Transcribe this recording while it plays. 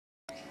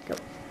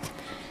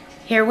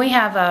Here we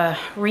have a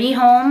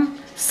Rehome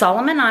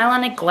Solomon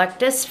Island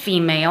Eclectus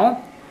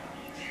female.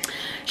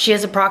 She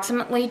is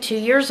approximately 2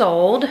 years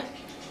old.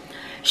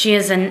 She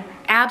is an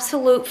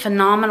absolute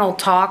phenomenal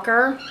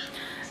talker,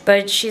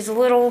 but she's a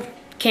little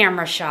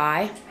camera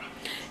shy.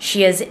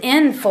 She is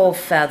in full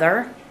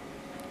feather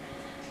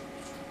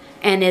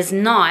and is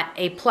not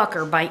a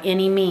plucker by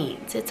any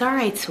means. It's all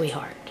right,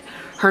 sweetheart.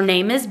 Her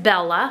name is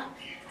Bella.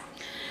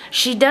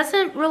 She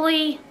doesn't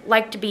really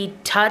like to be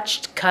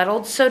touched,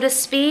 cuddled, so to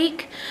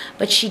speak,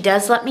 but she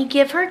does let me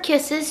give her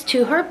kisses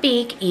to her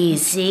beak.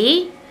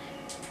 Easy.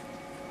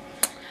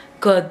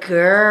 Good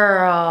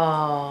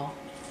girl.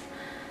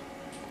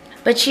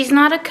 But she's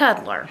not a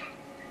cuddler.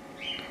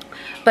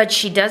 But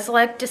she does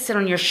like to sit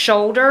on your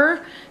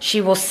shoulder.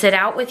 She will sit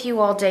out with you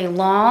all day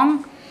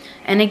long.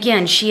 And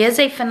again, she is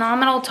a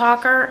phenomenal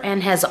talker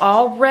and has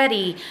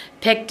already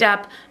picked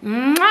up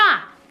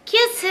mwah,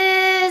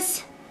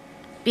 kisses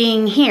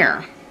being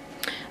here.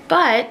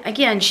 But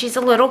again, she's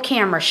a little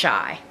camera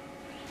shy.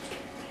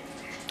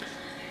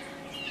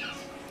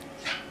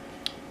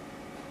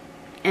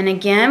 And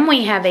again,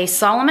 we have a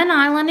Solomon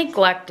Island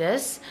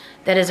Eclectus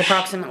that is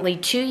approximately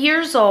 2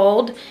 years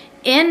old,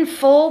 in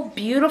full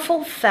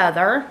beautiful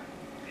feather,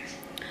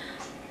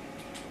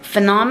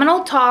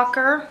 phenomenal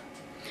talker,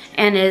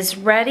 and is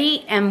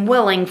ready and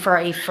willing for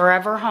a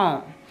forever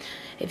home.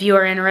 If you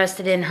are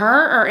interested in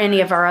her or any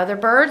of our other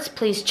birds,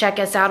 please check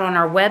us out on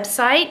our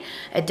website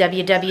at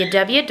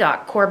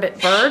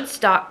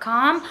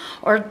www.corbettbirds.com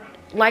or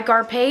like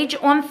our page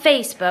on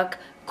Facebook,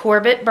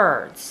 Corbett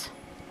Birds.